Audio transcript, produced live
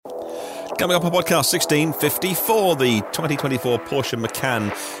Coming up on podcast 1654, the 2024 Porsche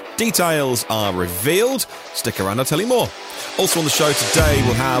Macan details are revealed. Stick around, I'll tell you more. Also on the show today,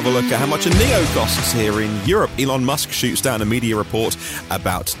 we'll have a look at how much a Neo costs here in Europe. Elon Musk shoots down a media report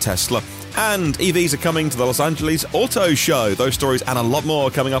about Tesla. And EVs are coming to the Los Angeles Auto Show. Those stories and a lot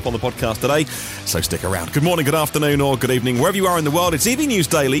more coming up on the podcast today, so stick around. Good morning, good afternoon, or good evening, wherever you are in the world. It's EV News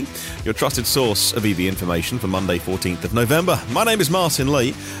Daily, your trusted source of EV information for Monday, 14th of November. My name is Martin Lee,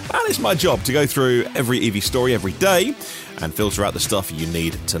 and it's my job to go through every EV story every day and filter out the stuff you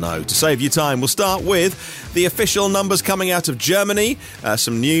need to know. To save you time, we'll start with the official numbers coming out of Germany.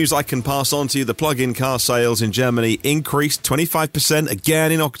 Some news I can pass on to you. The plug-in car sales in Germany increased 25%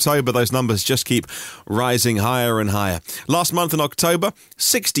 again in October. Those numbers just keep rising higher and higher. Last month in October,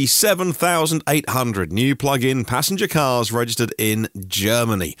 67,800 new plug-in passenger cars registered in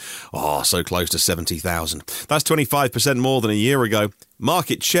Germany. Oh, so close to 70,000. That's 25% more than a year ago.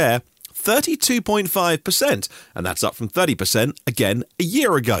 Market share, 32.5%, and that's up from 30% again a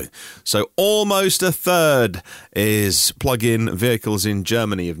year ago. So almost a third is plug-in vehicles in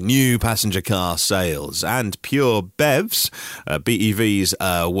Germany of new passenger car sales. And pure BEVs, BEVs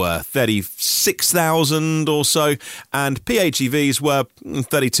were 36,000 or so, and PHEVs were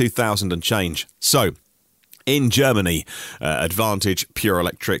 32,000 and change. So in Germany, advantage pure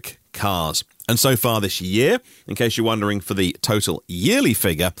electric cars. And so far this year, in case you're wondering for the total yearly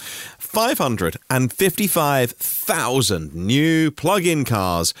figure, 555,000 new plug-in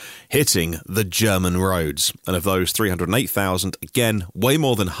cars hitting the German roads. And of those, 308,000, again, way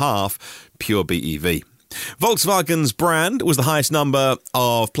more than half, pure BEV. Volkswagen's brand was the highest number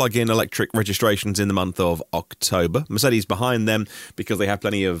of plug-in electric registrations in the month of October. Mercedes behind them because they have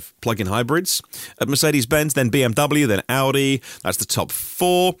plenty of plug-in hybrids. At Mercedes-Benz, then BMW, then Audi. That's the top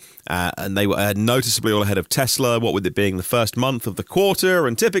four. And they were noticeably all ahead of Tesla, what with it being the first month of the quarter.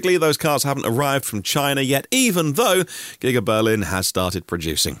 And typically those cars haven't arrived from China yet, even though Giga Berlin has started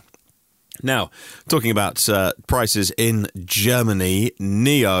producing. Now, talking about prices in Germany,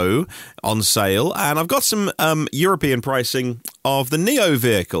 Neo on sale, and I've got some European pricing of the Neo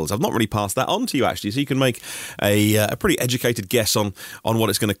vehicles. I've not really passed that on to you, actually, so you can make a pretty educated guess on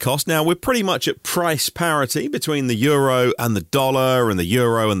what it's going to cost. Now, we're pretty much at price parity between the euro and the dollar and the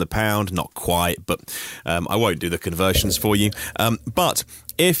euro and the pound. Not quite, but I won't do the conversions for you. But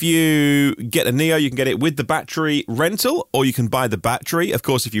if you get a Neo, you can get it with the battery rental, or you can buy the battery. Of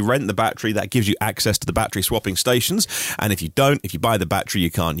course, if you rent the battery, that gives you access to the battery swapping stations. And if you don't, if you buy the battery,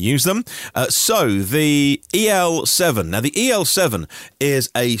 you can't use them. So the EL7. Now, the EL7 is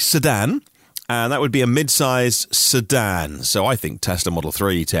a sedan, and that would be a mid-size sedan. So I think Tesla Model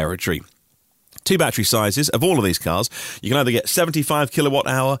 3 territory. Two battery sizes of all of these cars. You can either get 75 kilowatt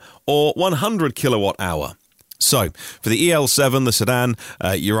hour or 100 kilowatt hour. So, for the EL7, the sedan,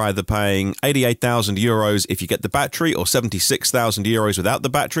 you're either paying 88,000 euros if you get the battery, or 76,000 euros without the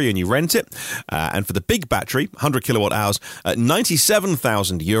battery and you rent it. And for the big battery, 100 kilowatt hours,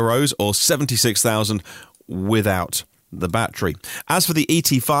 97,000 euros or 76,000 without the battery. As for the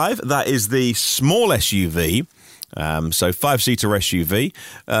ET5, that is the small SUV. So 5-seater SUV.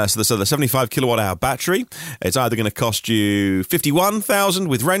 So the 75 kilowatt hour battery. It's either going to cost you 51,000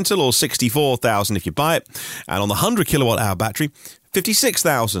 with rental or 64,000 if you buy it. And on the 100 kilowatt hour battery,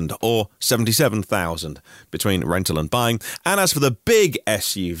 56,000 or 77,000 between rental and buying. And as for the big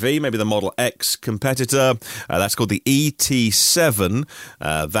SUV, maybe the Model X competitor, that's called the ET7.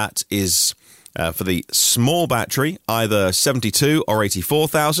 That is for the small battery, either 72 or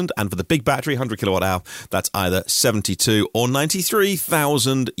 84,000, and for the big battery, 100 kilowatt hour, that's either 72 or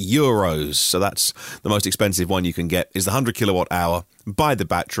 93,000 euros. So that's the most expensive one you can get, is the 100 kilowatt hour. Buy the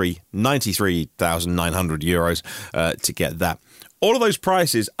battery, 93,900 euros to get that. All of those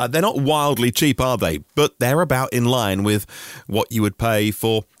prices, they're not wildly cheap, are they? But they're about in line with what you would pay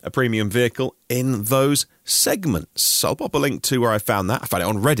for a premium vehicle in those segments. So I'll pop a link to where I found that. I found it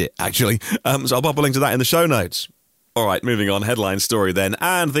on Reddit, actually. So I'll pop a link to that in the show notes. All right, moving on, headline story then.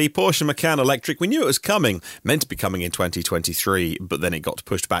 And the Porsche Macan Electric, we knew it was coming, meant to be coming in 2023, but then it got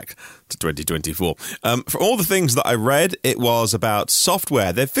pushed back to 2024. For all the things that I read, it was about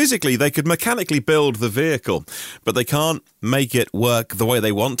software. They could mechanically build the vehicle, but they can't make it work the way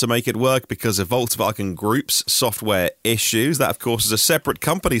they want to make it work because of Volkswagen Group's software issues. That, of course, is a separate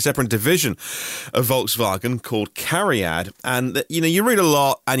company, separate division of Volkswagen called Cariad. And, you read a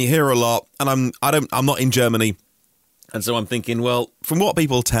lot and you hear a lot, and I'm not in Germany. And so I'm thinking, well, from what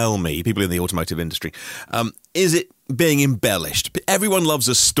people tell me, people in the automotive industry, is it being embellished? Everyone loves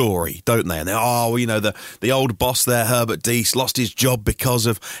a story, don't they? And the old boss there, Herbert Diess, lost his job because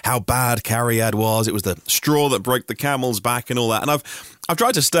of how bad Cariad was. It was the straw that broke the camel's back and all that. And I've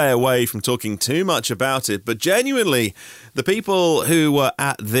tried to stay away from talking too much about it, but genuinely, the people who were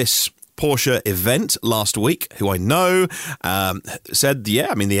at this Porsche event last week, who I know, said,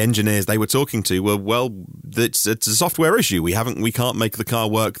 the engineers they were talking to were, well, it's a software issue. We can't make the car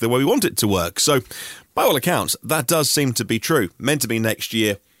work the way we want it to work. So, by all accounts, that does seem to be true. Meant to be next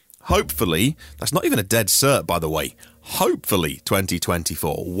year. Hopefully, that's not even a dead cert, by the way. Hopefully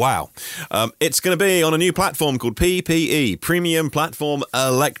 2024. Wow. It's going to be on a new platform called PPE, Premium Platform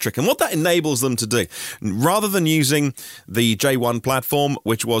Electric. And what that enables them to do, rather than using the J1 platform,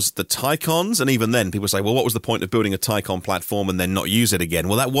 which was the Taycons, and even then people say, well, what was the point of building a Taycan platform and then not use it again?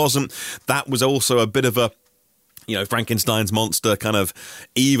 Well, that was also a bit of a Frankenstein's monster kind of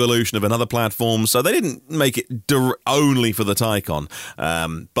evolution of another platform. So they didn't make it only for the Taycan.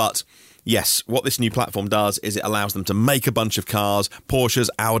 But yes, what this new platform does is it allows them to make a bunch of cars, Porsches,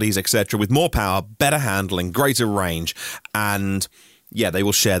 Audis, etc., with more power, better handling, greater range. And yeah, they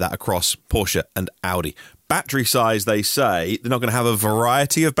will share that across Porsche and Audi. Battery size, they say, they're not going to have a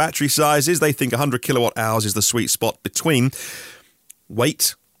variety of battery sizes. They think 100 kilowatt hours is the sweet spot between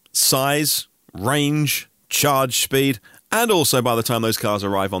weight, size, range, charge speed, and also by the time those cars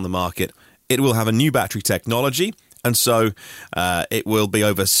arrive on the market, it will have a new battery technology, and so it will be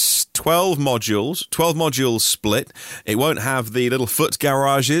over 12 modules split. It won't have the little foot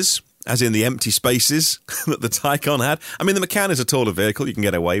garages, as in the empty spaces that the Taycan had. I mean, the Macan is a taller vehicle, you can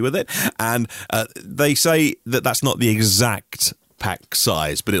get away with it, and they say that that's not the exact pack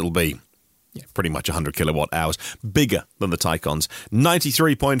size, but it'll be pretty much 100 kilowatt hours, bigger than the Taycans.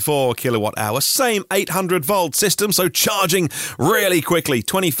 93.4 kilowatt hour, same 800 volt system, so charging really quickly.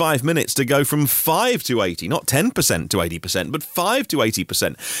 25 minutes to go from 5 to 80, not 10% to 80%, but 5 to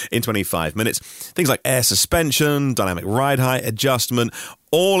 80% in 25 minutes. Things like air suspension, dynamic ride height adjustment,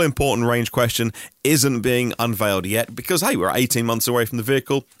 all important range question isn't being unveiled yet because, hey, we're 18 months away from the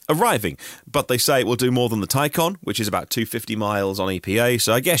vehicle arriving. But they say it will do more than the Taycan, which is about 250 miles on EPA.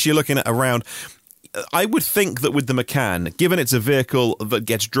 So I guess you're looking at around, I would think that with the Macan, given it's a vehicle that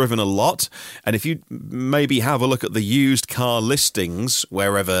gets driven a lot, and if you maybe have a look at the used car listings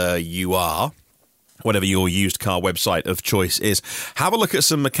wherever you are, whatever your used car website of choice is, have a look at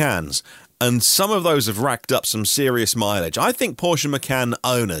some Macans. And some of those have racked up some serious mileage. I think Porsche Macan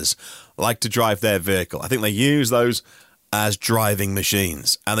owners like to drive their vehicle. I think they use those as driving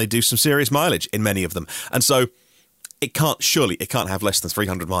machines, and they do some serious mileage in many of them. And so it can't have less than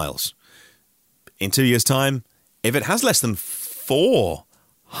 300 miles. In 2 years' time, if it has less than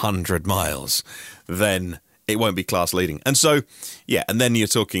 400 miles, then it won't be class leading. And so, yeah, and then you're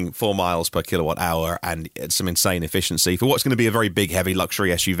talking 4 miles per kilowatt hour and some insane efficiency for what's going to be a very big, heavy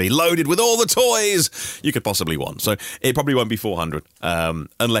luxury SUV loaded with all the toys you could possibly want. So it probably won't be 400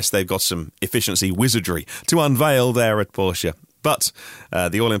 unless they've got some efficiency wizardry to unveil there at Porsche. But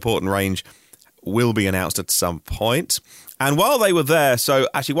the all-important range will be announced at some point. And while they were there, so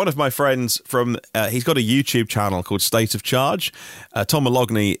actually one of my friends from, he's got a YouTube channel called State of Charge. Tom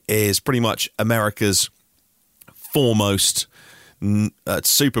Mologney is pretty much America's foremost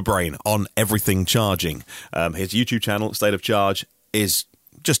super brain on everything charging. His YouTube channel, State of Charge, is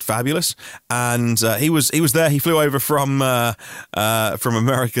just fabulous. And he was there. He flew over from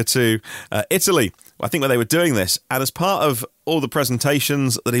America to Italy, I think, where they were doing this. And as part of all the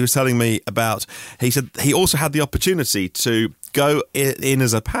presentations that he was telling me about, he said he also had the opportunity to go in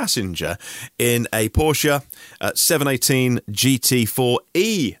as a passenger in a Porsche 718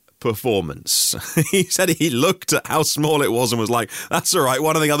 GT4E performance. He said he looked at how small it was and was like, that's all right,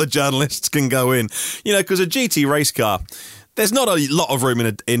 one of the other journalists can go in. Because a GT race car, there's not a lot of room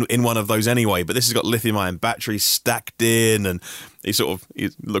in one of those anyway, but this has got lithium-ion batteries stacked in, and he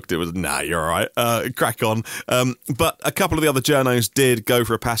looked at it and was, nah, you're all right, crack on. But a couple of the other journos did go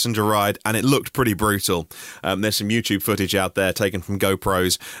for a passenger ride, and it looked pretty brutal. There's some YouTube footage out there taken from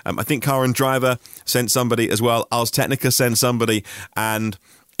GoPros. I think Car and Driver sent somebody as well. Ars Technica sent somebody, and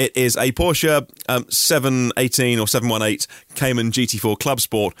it is a Porsche 718 or 718 Cayman GT4 Club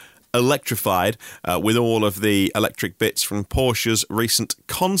Sport, electrified with all of the electric bits from Porsche's recent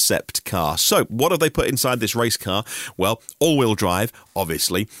concept car. So what have they put inside this race car? Well, all-wheel drive,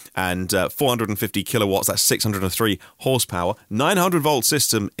 obviously, and 450 kilowatts, that's 603 horsepower, 900-volt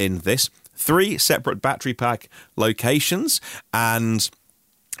system in this, 3 separate battery pack locations, and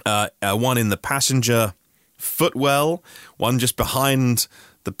one in the passenger footwell, one just behind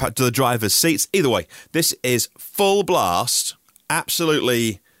to the driver's seats. Either way, this is full blast,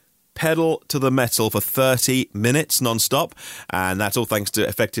 absolutely pedal to the metal for 30 minutes non-stop, and that's all thanks to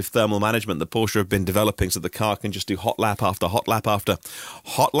effective thermal management that Porsche have been developing, so the car can just do hot lap after hot lap after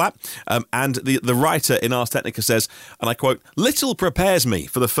hot lap. And the writer in Ars Technica says, and I quote, "Little prepares me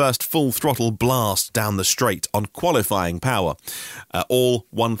for the first full throttle blast down the straight on qualifying power, all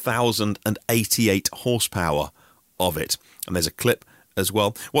 1,088 horsepower of it." And there's a clip as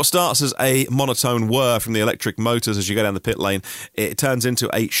well. What starts as a monotone whir from the electric motors as you go down the pit lane, it turns into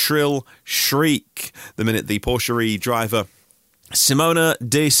a shrill shriek the minute the Porsche driver Simona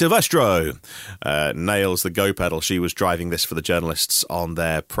De Silvestro nails the go pedal. She was driving this for the journalists on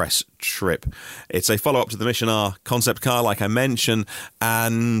their press trip. It's a follow-up to the Mission R concept car, like I mentioned,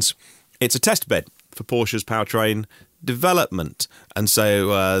 and it's a test bed for Porsche's powertrain development. And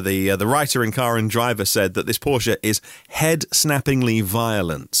so the writer in Car and Driver said that this Porsche is head-snappingly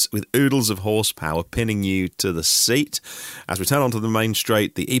violent, with oodles of horsepower pinning you to the seat. As we turn onto the main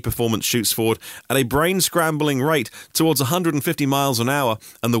straight, the E-Performance shoots forward at a brain-scrambling rate towards 150 miles an hour,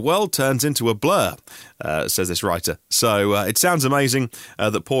 and the world turns into a blur, says this writer. So it sounds amazing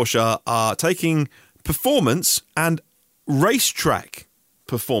that Porsche are taking performance and racetrack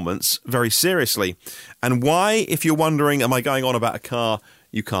performance very seriously. And why, if you're wondering, am I going on about a car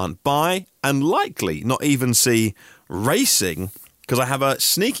you can't buy and likely not even see racing? Because I have a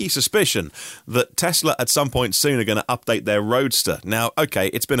sneaky suspicion that Tesla at some point soon are going to update their Roadster. Now, okay,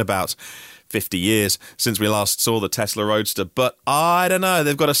 it's been about 50 years since we last saw the Tesla Roadster, but I don't know,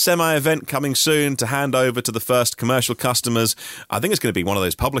 they've got a semi-event coming soon to hand over to the first commercial customers. I think it's going to be one of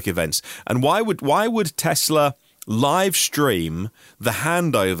those public events. And why would Tesla live stream the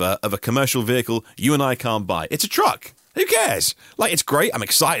handover of a commercial vehicle you and I can't buy? It's a truck. Who cares? Like, it's great. I'm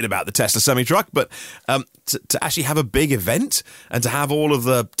excited about the Tesla semi-truck, but to actually have a big event and to have all of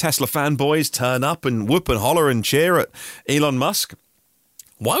the Tesla fanboys turn up and whoop and holler and cheer at Elon Musk,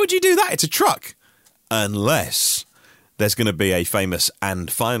 why would you do that? It's a truck. Unless there's going to be a famous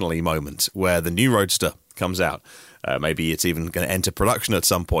and finally moment where the new Roadster comes out. Maybe it's even going to enter production at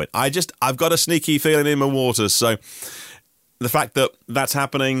some point. I've got a sneaky feeling in my waters. So the fact that that's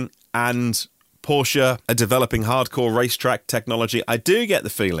happening and Porsche are developing hardcore racetrack technology, I do get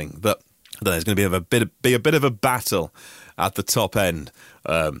the feeling that there's going to be a bit of a battle at the top end,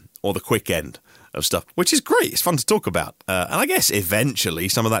 or the quick end of stuff, which is great. It's fun to talk about. And I guess eventually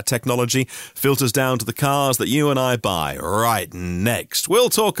some of that technology filters down to the cars that you and I buy. Right, next, we'll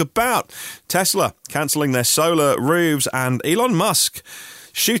talk about Tesla cancelling their solar roofs and Elon Musk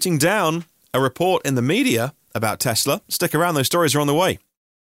shooting down a report in the media about Tesla. Stick around, those stories are on the way.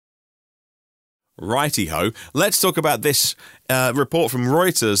 Righty-ho. Let's talk about this report from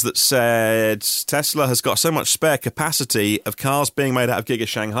Reuters that said Tesla has got so much spare capacity of cars being made out of Giga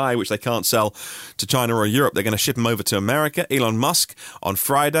Shanghai, which they can't sell to China or Europe. They're going to ship them over to America. Elon Musk on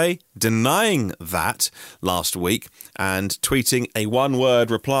Friday denying that last week and tweeting a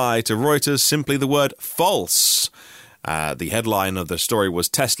one-word reply to Reuters, simply the word false. The headline of the story was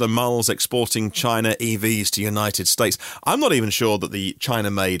Tesla mulls exporting China EVs to United States. I'm not even sure that the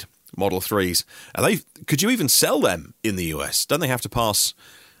China-made Model 3s, could you even sell them in the US? Don't they have to pass?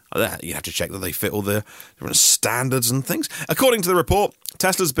 You have to check that they fit all the different standards and things. According to the report,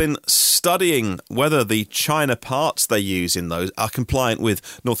 Tesla's been studying whether the China parts they use in those are compliant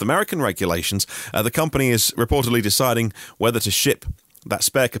with North American regulations. The company is reportedly deciding whether to ship that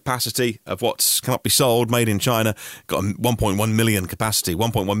spare capacity of what cannot be sold, made in China, got a 1.1 million capacity,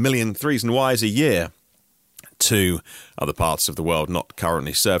 1.1 million 3s and Ys a year, to other parts of the world not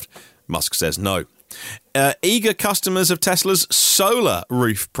currently served. Musk says no. Eager customers of Tesla's solar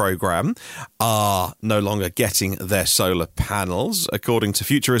roof program are no longer getting their solar panels. According to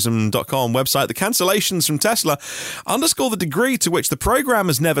Futurism.com website, the cancellations from Tesla underscore the degree to which the program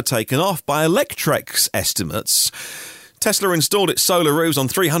has never taken off. By Electrek's estimates, Tesla installed its solar roofs on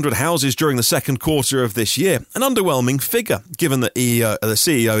 300 houses during the second quarter of this year, an underwhelming figure, given that the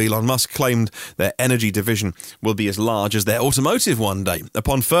CEO Elon Musk claimed their energy division will be as large as their automotive one day.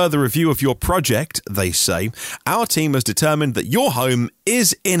 Upon further review of your project, they say, our team has determined that your home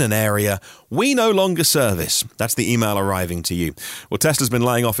is in an area we no longer service. That's the email arriving to you. Well, Tesla's been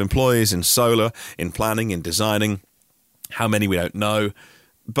laying off employees in solar, in planning, in designing. How many we don't know.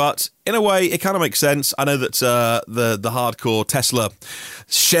 But in a way, it kind of makes sense. I know that the hardcore Tesla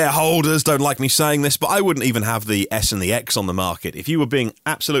shareholders don't like me saying this, but I wouldn't even have the S and the X on the market. If you were being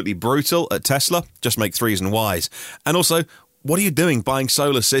absolutely brutal at Tesla, just make 3s and Ys. And also, what are you doing buying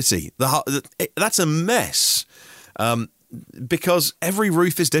Solar City? That's a mess, because every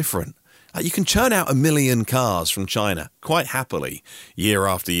roof is different. You can churn out 1 million cars from China quite happily, year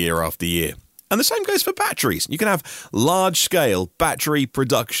after year after year. And the same goes for batteries. You can have large-scale battery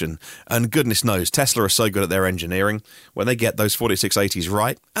production. And goodness knows, Tesla are so good at their engineering. When they get those 4680s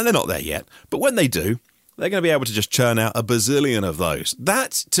right, and they're not there yet, but when they do, they're going to be able to just churn out a bazillion of those.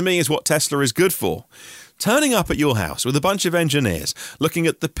 That, to me, is what Tesla is good for. Turning up at your house with a bunch of engineers, looking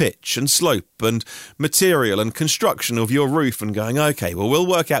at the pitch and slope and material and construction of your roof and going, okay, well, we'll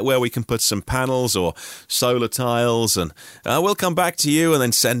work out where we can put some panels or solar tiles and we'll come back to you, and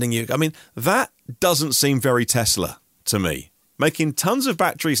then sending you. I mean, that doesn't seem very Tesla to me. Making tons of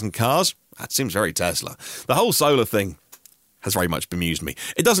batteries and cars, that seems very Tesla. The whole solar thing has very much bemused me.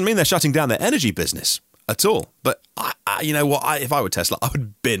 It doesn't mean they're shutting down their energy business at all. But you know what? If I were Tesla, I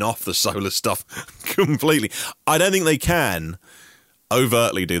would bin off the solar stuff completely. I don't think they can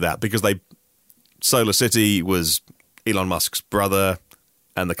overtly do that because Solar City was Elon Musk's brother,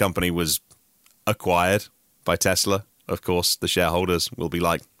 and the company was acquired by Tesla. Of course, the shareholders will be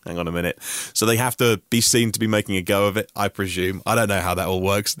like, hang on a minute. So they have to be seen to be making a go of it, I presume. I don't know how that all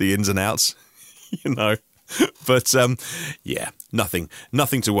works, the ins and outs, you know. But, yeah, nothing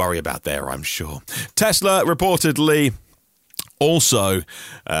to worry about there, I'm sure. Tesla reportedly also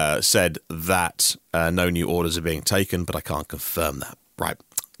said that no new orders are being taken, but I can't confirm that. Right,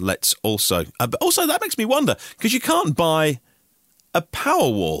 let's also... also, that makes me wonder, because you can't buy a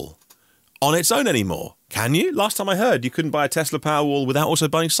Powerwall on its own anymore, can you? Last time I heard, you couldn't buy a Tesla Powerwall without also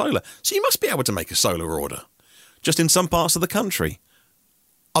buying solar. So you must be able to make a solar order, just in some parts of the country.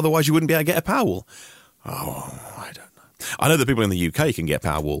 Otherwise, you wouldn't be able to get a Powerwall. Oh, I don't know. I know that people in the UK can get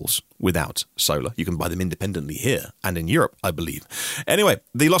Powerwalls without solar. You can buy them independently here and in Europe, I believe. Anyway,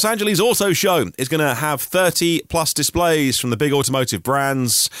 the Los Angeles Auto Show is going to have 30-plus displays from the big automotive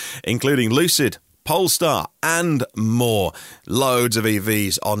brands, including Lucid, Polestar, and more. Loads of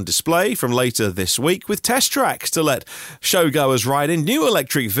EVs on display from later this week, with test tracks to let showgoers ride in new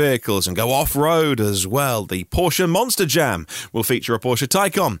electric vehicles and go off-road as well. The Porsche Monster Jam will feature a Porsche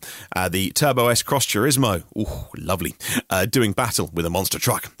Taycan, the Turbo S Cross Turismo, ooh, lovely, doing battle with a monster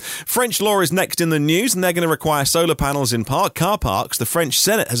truck. French law is next in the news, and they're going to require solar panels in car parks. The French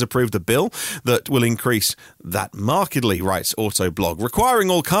Senate has approved a bill that will increase that markedly, writes Autoblog,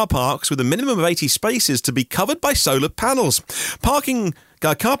 requiring all car parks with a minimum of 80 spaces to be covered by solar panels.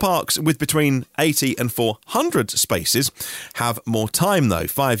 Car parks with between 80 and 400 spaces have more time, though,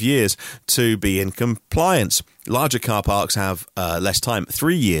 5 years to be in compliance. Larger car parks have less time,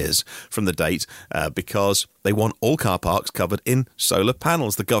 3 years from the date, because they want all car parks covered in solar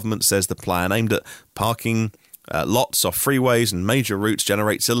panels. The government says the plan aimed at parking lots off freeways and major routes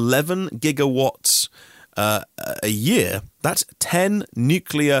generates 11 gigawatts a year. That's 10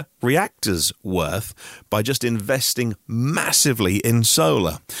 nuclear reactors worth by just investing massively in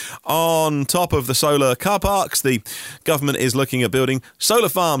solar. On top of the solar car parks, the government is looking at building solar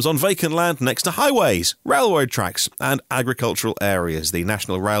farms on vacant land next to highways, railroad tracks, and agricultural areas. The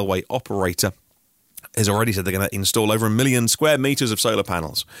National Railway Operator has already said they're going to install over 1 million square meters of solar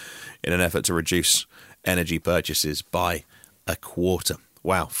panels in an effort to reduce energy purchases by a quarter.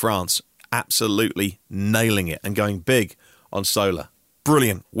 Wow, France absolutely nailing it and going big on solar.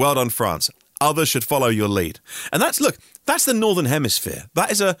 Brilliant. Well done, France. Others should follow your lead. And that's the Northern Hemisphere. That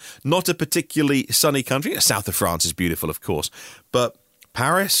is not a particularly sunny country. The south of France is beautiful, of course. But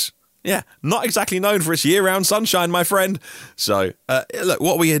Paris, yeah, not exactly known for its year-round sunshine, my friend. So, look,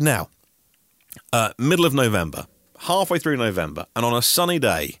 what are we in now? Middle of November, halfway through November, and on a sunny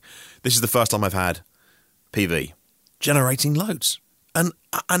day, this is the first time I've had PV generating loads. And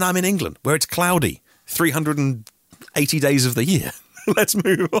I'm in England, where it's cloudy 380 days of the year. Let's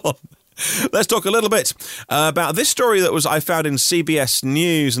move on. Let's talk a little bit about this story that I found in CBS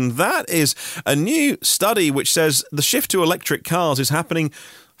News, and that is a new study which says the shift to electric cars is happening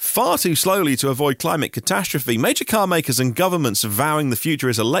far too slowly to avoid climate catastrophe. Major car makers and governments are vowing the future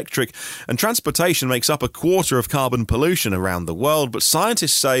is electric, and transportation makes up a quarter of carbon pollution around the world. But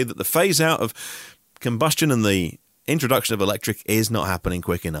scientists say that the phase-out of combustion and the introduction of electric is not happening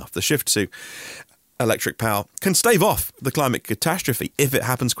quick enough. The shift to electric power can stave off the climate catastrophe if it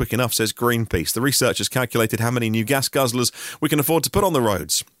happens quick enough, says Greenpeace. The researchers calculated how many new gas guzzlers we can afford to put on the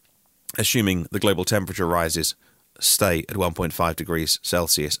roads, assuming the global temperature rises stay at 1.5 degrees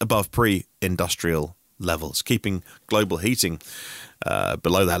Celsius above pre-industrial levels. Keeping global heating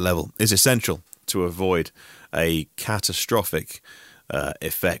below that level is essential to avoid a catastrophic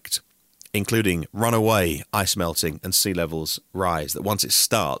effect, including runaway ice melting and sea levels rise that once it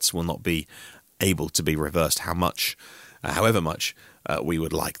starts will not be able to be reversed however much we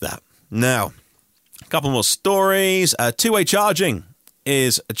would like that. Now, a couple more stories. Two-way charging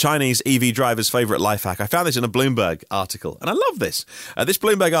is a Chinese EV driver's favourite life hack. I found this in a Bloomberg article, and I love this. This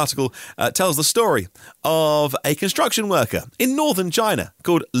Bloomberg article tells the story of a construction worker in northern China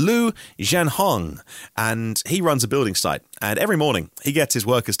called Lu Zhanhong, and he runs a building site. And every morning he gets his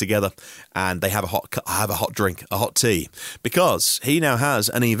workers together, and they have a hot drink, a hot tea, because he now has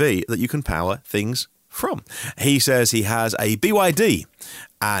an EV that you can power things from. He says he has a BYD,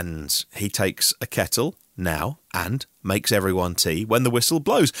 and he takes a kettle now and makes everyone tea when the whistle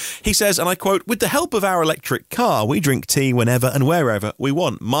blows. He says, and I quote, "With the help of our electric car, we drink tea whenever and wherever we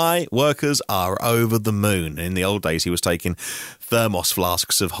want. My workers are over the moon." In the old days, he was taking thermos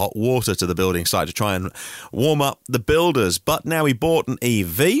flasks of hot water to the building site to try and warm up the builders. But now he bought an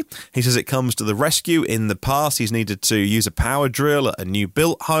EV. He says it comes to the rescue. In the past, he's needed to use a power drill at a new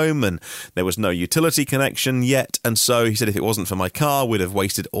built home, and there was no utility connection yet. And so he said, if it wasn't for my car, we'd have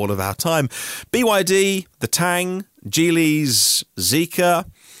wasted all of our time. BYD, the Tang, Geely's Zeekr,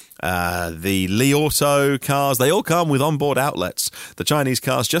 the Li Auto cars, they all come with onboard outlets. The Chinese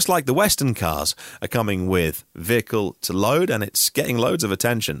cars, just like the Western cars, are coming with vehicle to load, and it's getting loads of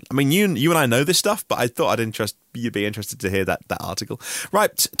attention. I mean, you and I know this stuff, but I thought you'd be interested to hear that article.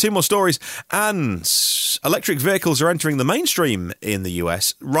 Right, two more stories. And electric vehicles are entering the mainstream in the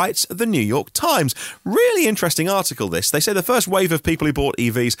US, writes the New York Times. Really interesting article, this. They say the first wave of people who bought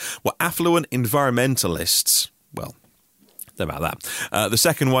EVs were affluent environmentalists. Well, about that. The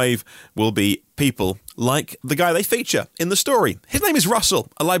second wave will be people like the guy they feature in the story. His name is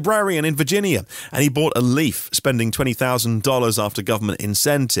Russell, a librarian in Virginia, and he bought a Leaf, spending $20,000 after government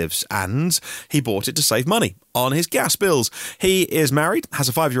incentives, and he bought it to save money on his gas bills. He is married, has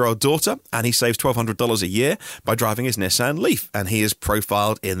a 5-year-old daughter, and he saves $1,200 a year by driving his Nissan Leaf, and he is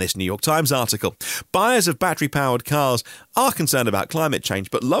profiled in this New York Times article. Buyers of battery-powered cars are concerned about climate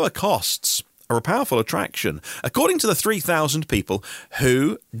change, but lower costs are a powerful attraction. According to the 3,000 people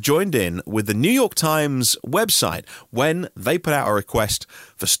who joined in with the New York Times website when they put out a request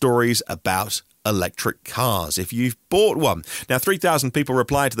for stories about electric cars, if you've bought one. Now, 3,000 people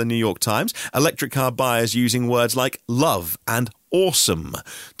replied to the New York Times, electric car buyers using words like love and awesome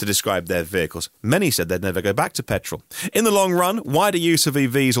to describe their vehicles. Many said they'd never go back to petrol. In the long run, wider use of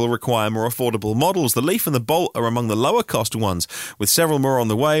EVs will require more affordable models. The Leaf and the Bolt are among the lower cost ones, with several more on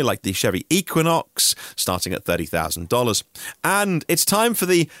the way, like the Chevy Equinox, starting at $30,000. And it's time for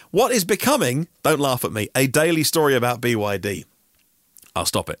what is becoming, don't laugh at me, a daily story about BYD. I'll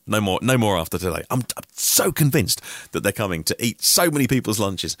stop it. No more after today. I'm so convinced that they're coming to eat so many people's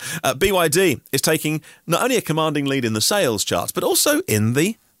lunches. BYD is taking not only a commanding lead in the sales charts, but also in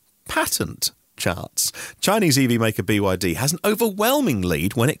the patent charts. Chinese EV maker BYD has an overwhelming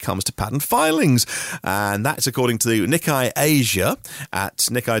lead when it comes to patent filings, and that's according to Nikkei Asia at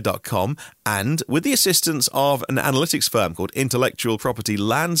Nikkei.com, and with the assistance of an analytics firm called Intellectual Property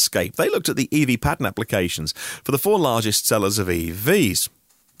Landscape, they looked at the EV patent applications for the 4 largest sellers of EVs.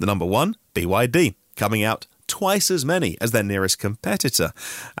 The number one, BYD, coming out twice as many as their nearest competitor,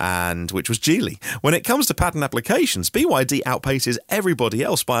 and which was Geely. When it comes to patent applications, BYD outpaces everybody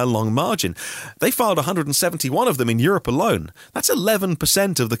else by a long margin. They filed 171 of them in Europe alone. That's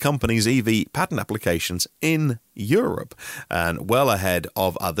 11% of the company's EV patent applications in Europe, and well ahead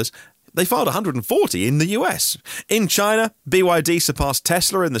of others. They filed 140 in the US. In China, BYD surpassed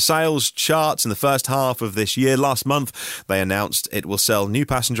Tesla in the sales charts in the first half of this year. Last month, they announced it will sell new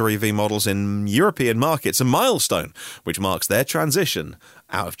passenger EV models in European markets, a milestone which marks their transition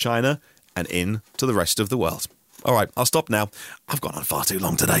out of China and into the rest of the world. All right, I'll stop now. I've gone on far too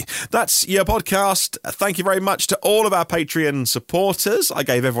long today. That's your podcast. Thank you very much to all of our Patreon supporters. I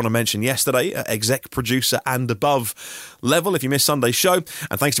gave everyone a mention yesterday at exec, producer and above level if you missed Sunday's show.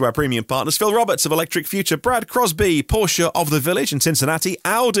 And thanks to our premium partners, Phil Roberts of Electric Future, Brad Crosby, Porsche of the Village in Cincinnati,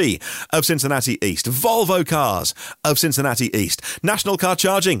 Audi of Cincinnati East, Volvo Cars of Cincinnati East, National Car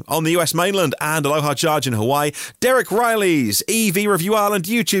Charging on the US mainland and Aloha Charge in Hawaii, Derek Riley's EV Review Ireland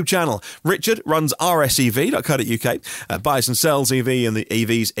YouTube channel, Richard runs rsev.co.uk, buys and sells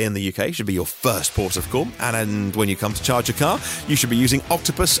EVs in the UK, should be your first port of call. And when you come to charge a car, you should be using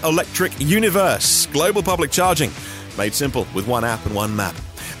Octopus Electric Universe, global public charging, made simple with one app and one map.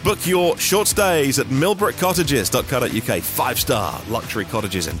 Book your short stays at millbrookcottages.co.uk, 5-star luxury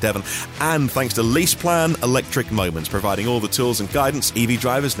cottages in Devon. And thanks to LeasePlan Electric Moments, providing all the tools and guidance EV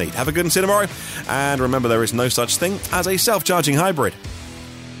drivers need. Have a good one, see you tomorrow. And remember, there is no such thing as a self-charging hybrid.